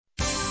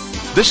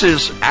This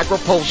is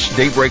AgriPulse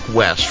Daybreak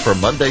West for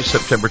Monday,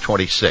 September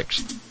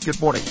 26th.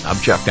 Good morning. I'm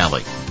Jeff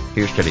Daly.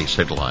 Here's today's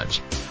headlines.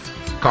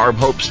 CARB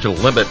hopes to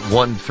limit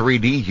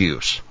 1,3-D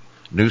use.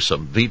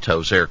 Newsom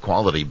vetoes air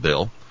quality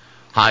bill.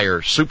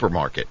 Higher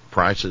supermarket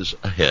prices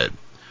ahead.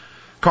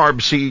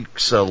 CARB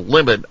seeks a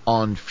limit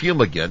on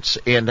fumigants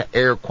in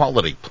air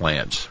quality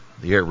plants.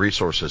 The Air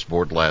Resources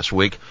Board last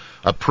week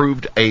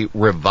approved a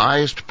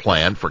revised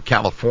plan for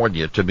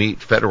California to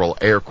meet federal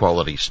air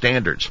quality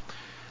standards.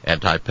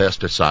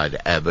 Anti-pesticide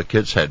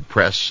advocates had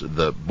pressed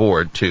the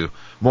board to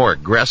more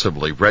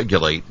aggressively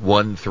regulate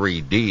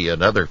 1,3-D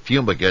and other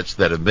fumigants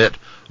that emit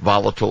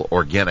volatile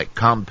organic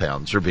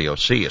compounds, or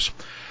VOCs.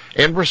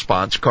 In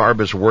response,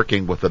 CARB is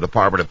working with the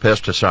Department of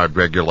Pesticide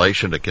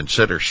Regulation to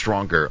consider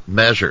stronger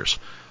measures.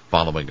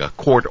 Following a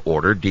court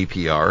order,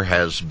 DPR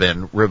has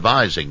been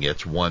revising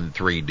its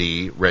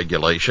 1,3-D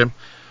regulation.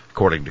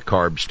 According to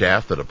CARB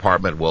staff, the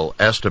department will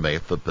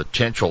estimate the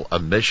potential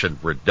emission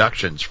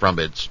reductions from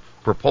its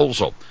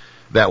proposal.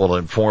 That will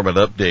inform an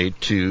update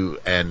to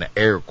an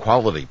air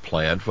quality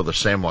plan for the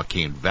San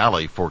Joaquin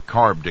Valley for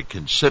CARB to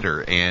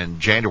consider in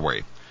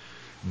January.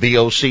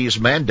 VOC's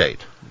mandate.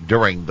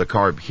 During the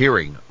CARB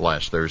hearing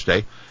last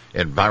Thursday,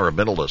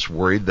 environmentalists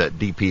worried that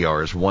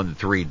DPR's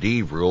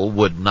 1,3-D rule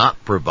would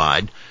not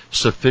provide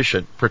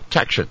sufficient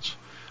protections.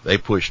 They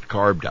pushed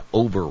CARB to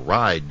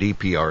override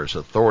DPR's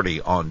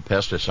authority on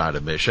pesticide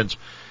emissions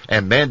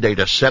and mandate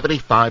a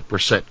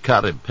 75%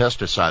 cut in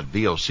pesticide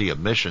VOC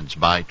emissions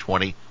by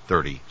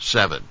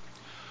 2037.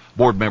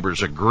 Board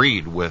members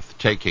agreed with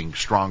taking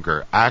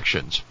stronger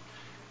actions.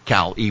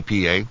 Cal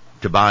EPA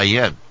to buy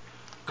in.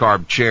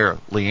 CARB Chair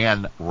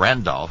Leanne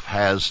Randolph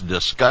has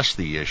discussed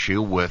the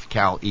issue with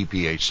Cal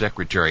EPA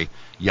Secretary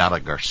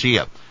Yana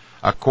Garcia.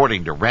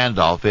 According to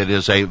Randolph, it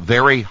is a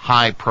very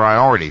high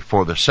priority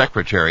for the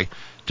Secretary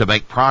to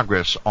make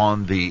progress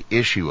on the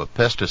issue of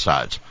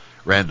pesticides.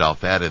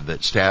 Randolph added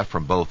that staff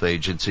from both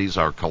agencies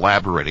are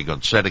collaborating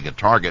on setting a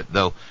target,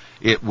 though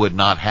it would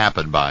not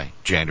happen by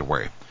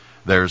January.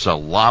 There's a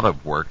lot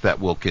of work that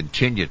will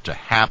continue to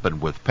happen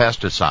with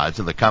pesticides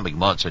in the coming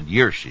months and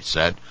years, she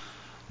said.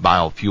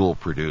 Biofuel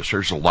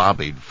producers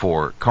lobbied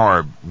for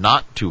CARB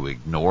not to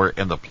ignore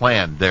in the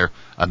plan their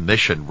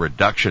emission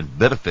reduction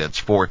benefits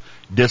for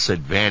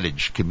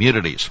disadvantaged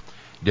communities.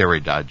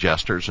 Dairy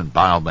digesters and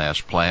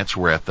biomass plants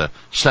were at the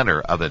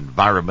center of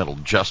environmental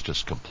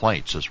justice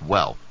complaints as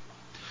well.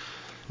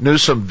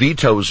 Newsom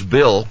vetoes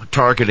bill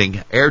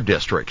targeting air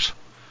districts.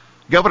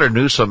 Governor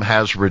Newsom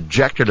has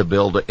rejected a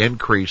bill to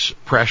increase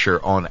pressure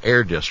on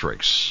air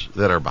districts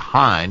that are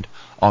behind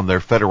on their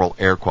federal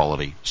air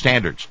quality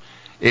standards.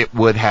 It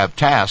would have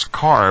tasked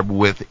CARB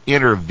with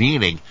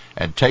intervening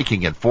and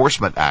taking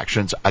enforcement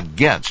actions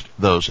against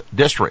those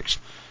districts.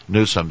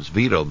 Newsom's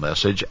veto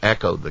message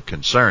echoed the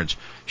concerns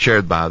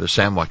shared by the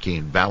San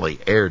Joaquin Valley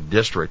Air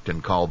District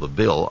and called the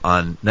bill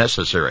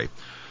unnecessary.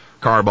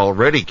 CARB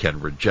already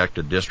can reject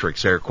a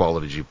district's air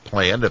quality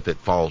plan if it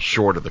falls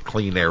short of the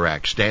Clean Air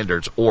Act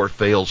standards or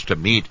fails to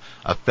meet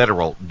a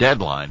federal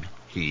deadline,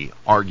 he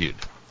argued.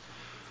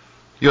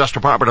 U.S.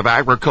 Department of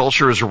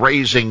Agriculture is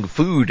raising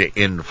food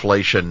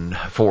inflation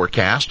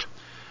forecast.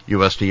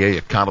 USDA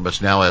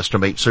economists now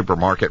estimate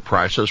supermarket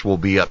prices will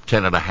be up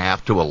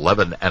 10.5% to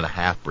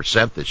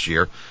 11.5% this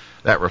year.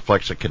 That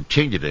reflects a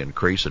continued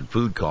increase in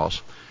food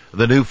costs.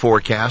 The new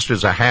forecast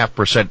is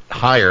 0.5%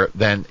 higher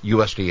than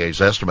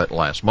USDA's estimate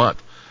last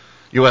month.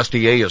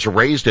 USDA has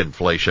raised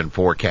inflation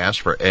forecasts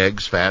for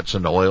eggs, fats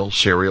and oils,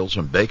 cereals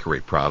and bakery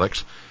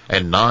products,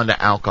 and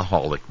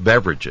non-alcoholic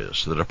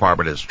beverages. The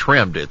department has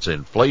trimmed its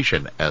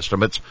inflation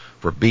estimates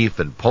for beef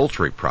and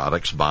poultry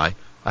products by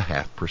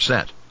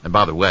 0.5%. And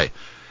by the way,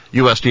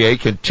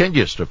 USDA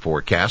continues to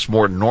forecast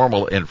more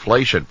normal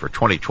inflation for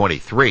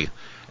 2023,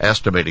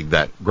 estimating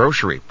that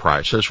grocery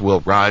prices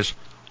will rise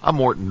a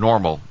more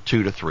normal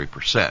 2 to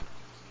 3%.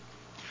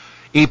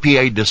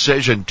 EPA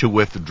decision to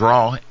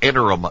withdraw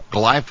interim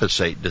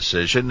glyphosate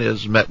decision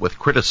is met with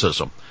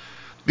criticism.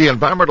 The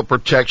Environmental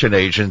Protection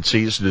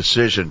Agency's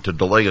decision to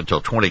delay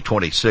until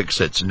 2026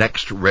 its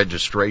next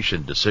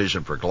registration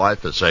decision for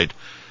glyphosate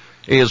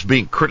is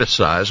being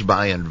criticized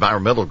by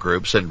environmental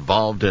groups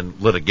involved in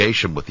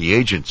litigation with the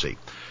agency.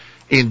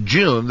 In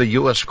June, the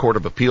U.S. Court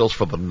of Appeals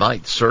for the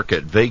Ninth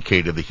Circuit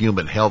vacated the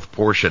human health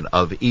portion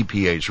of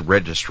EPA's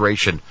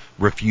registration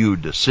review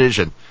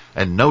decision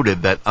and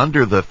noted that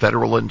under the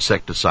Federal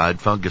Insecticide,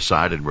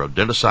 Fungicide, and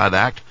Rodenticide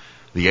Act,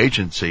 the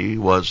agency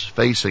was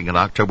facing an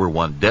October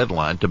 1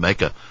 deadline to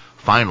make a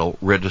final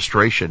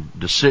registration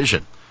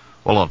decision.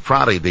 Well, on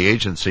Friday, the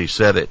agency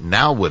said it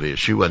now would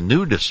issue a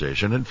new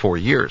decision in 4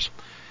 years.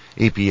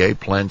 EPA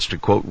plans to,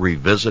 quote,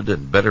 revisit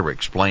and better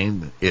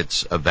explain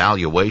its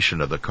evaluation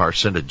of the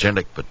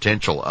carcinogenic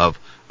potential of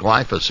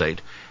glyphosate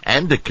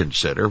and to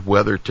consider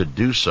whether to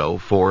do so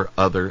for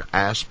other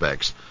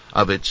aspects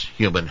of its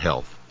human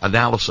health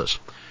analysis.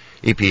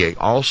 EPA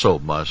also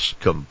must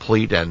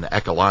complete an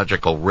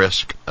ecological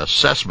risk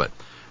assessment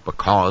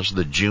because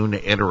the June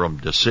interim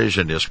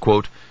decision is,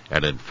 quote,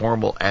 an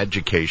informal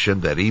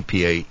adjudication that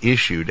EPA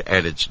issued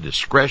at its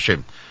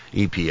discretion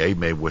EPA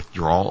may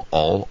withdraw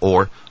all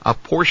or a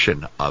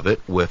portion of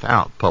it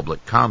without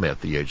public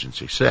comment, the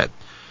agency said.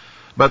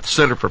 But the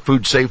Center for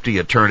Food Safety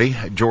attorney,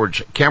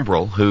 George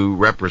Kimbrell, who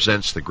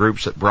represents the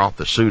groups that brought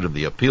the suit in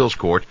the appeals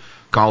court,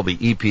 called the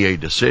EPA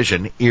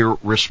decision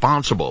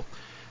irresponsible.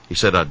 He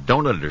said, I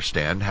don't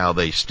understand how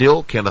they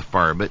still can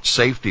affirm its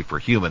safety for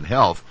human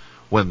health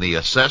when the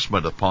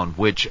assessment upon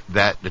which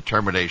that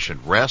determination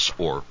rests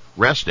or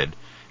rested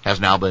has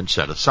now been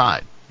set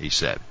aside, he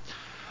said.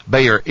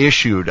 Bayer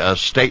issued a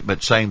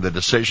statement saying the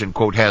decision,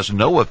 quote, has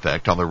no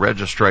effect on the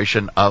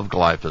registration of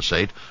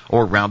glyphosate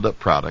or Roundup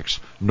products,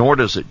 nor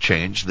does it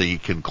change the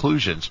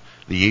conclusions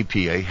the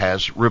EPA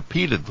has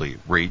repeatedly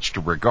reached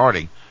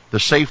regarding the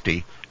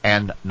safety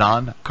and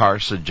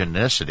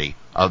non-carcinogenicity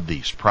of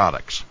these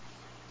products.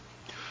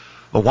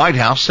 The White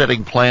House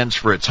setting plans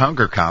for its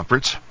hunger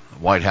conference. The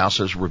White House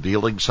is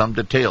revealing some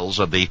details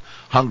of the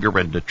Hunger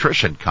and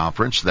Nutrition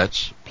Conference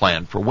that's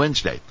planned for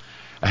Wednesday.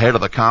 Ahead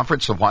of the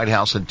conference, the White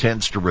House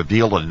intends to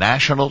reveal a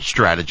national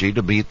strategy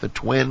to meet the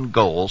twin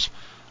goals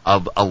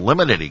of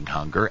eliminating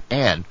hunger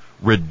and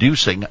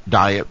reducing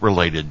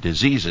diet-related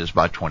diseases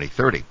by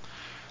 2030.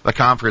 The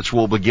conference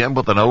will begin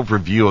with an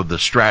overview of the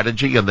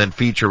strategy and then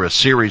feature a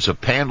series of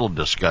panel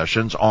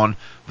discussions on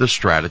the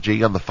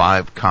strategy and the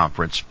 5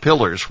 conference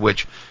pillars,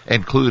 which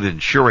include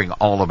ensuring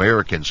all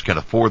Americans can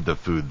afford the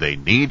food they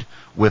need,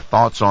 with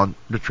thoughts on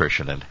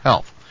nutrition and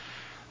health.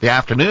 The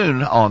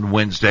afternoon on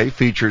Wednesday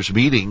features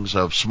meetings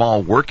of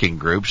small working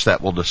groups that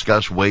will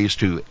discuss ways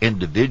to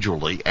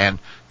individually and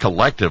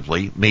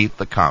collectively meet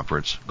the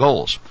conference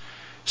goals.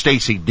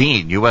 Stacy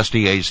Dean,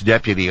 USDA's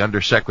Deputy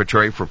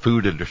Undersecretary for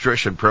Food and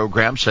Nutrition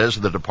Programs, says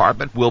the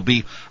department will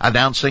be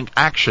announcing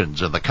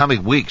actions in the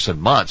coming weeks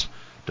and months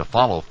to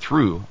follow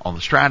through on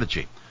the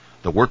strategy.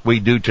 The work we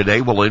do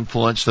today will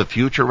influence the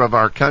future of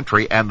our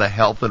country and the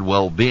health and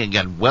well-being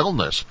and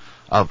wellness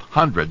of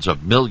hundreds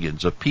of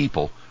millions of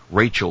people,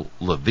 Rachel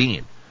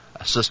Levine,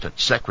 Assistant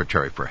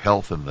Secretary for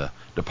Health in the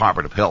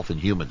Department of Health and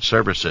Human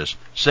Services,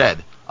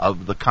 said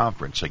of the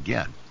conference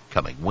again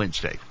coming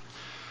Wednesday.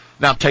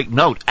 Now take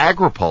note,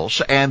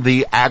 AgriPulse and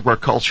the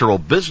Agricultural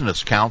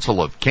Business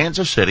Council of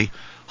Kansas City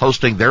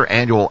hosting their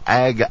annual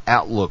Ag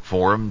Outlook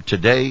Forum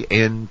today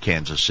in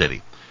Kansas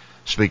City.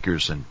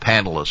 Speakers and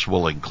panelists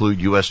will include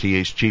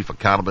USDA's Chief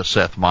Economist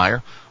Seth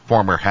Meyer,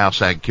 former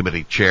House Ag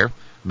Committee Chair,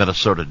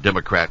 Minnesota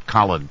Democrat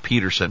Colin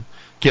Peterson,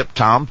 Kip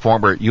Tom,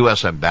 former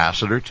U.S.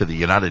 Ambassador to the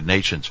United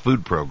Nations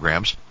Food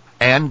Programs,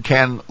 and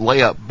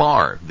Kanlaya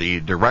Barr, the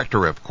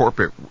Director of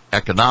Corporate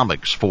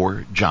Economics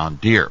for John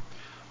Deere.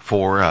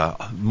 For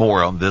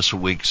more on this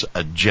week's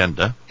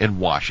agenda in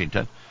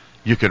Washington,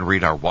 you can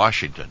read our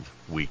Washington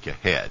Week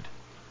Ahead.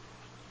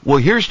 Well,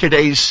 here's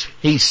today's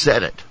He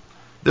Said It.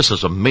 This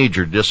is a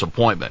major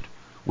disappointment.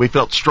 We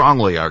felt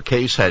strongly our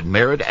case had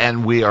merit,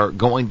 and we are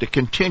going to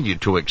continue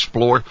to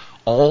explore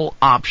all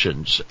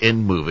options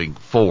in moving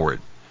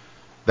forward.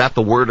 That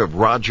the word of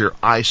Roger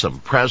Isom,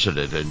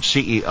 President and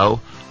CEO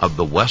of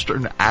the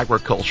Western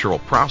Agricultural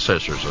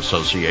Processors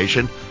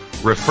Association,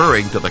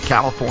 referring to the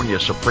California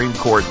Supreme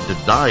Court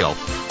denial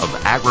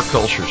of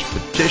agriculture's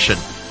petition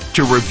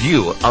to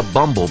review a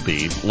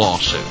bumblebee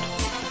lawsuit.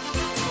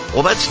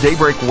 Well, that's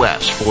Daybreak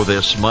West for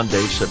this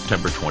Monday,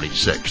 September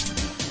 26th.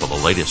 For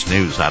the latest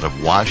news out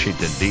of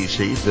Washington,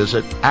 D.C.,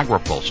 visit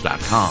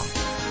agripulse.com.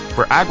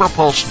 For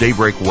AgriPulse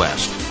Daybreak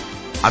West,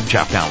 I'm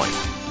Jeff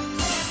Alley.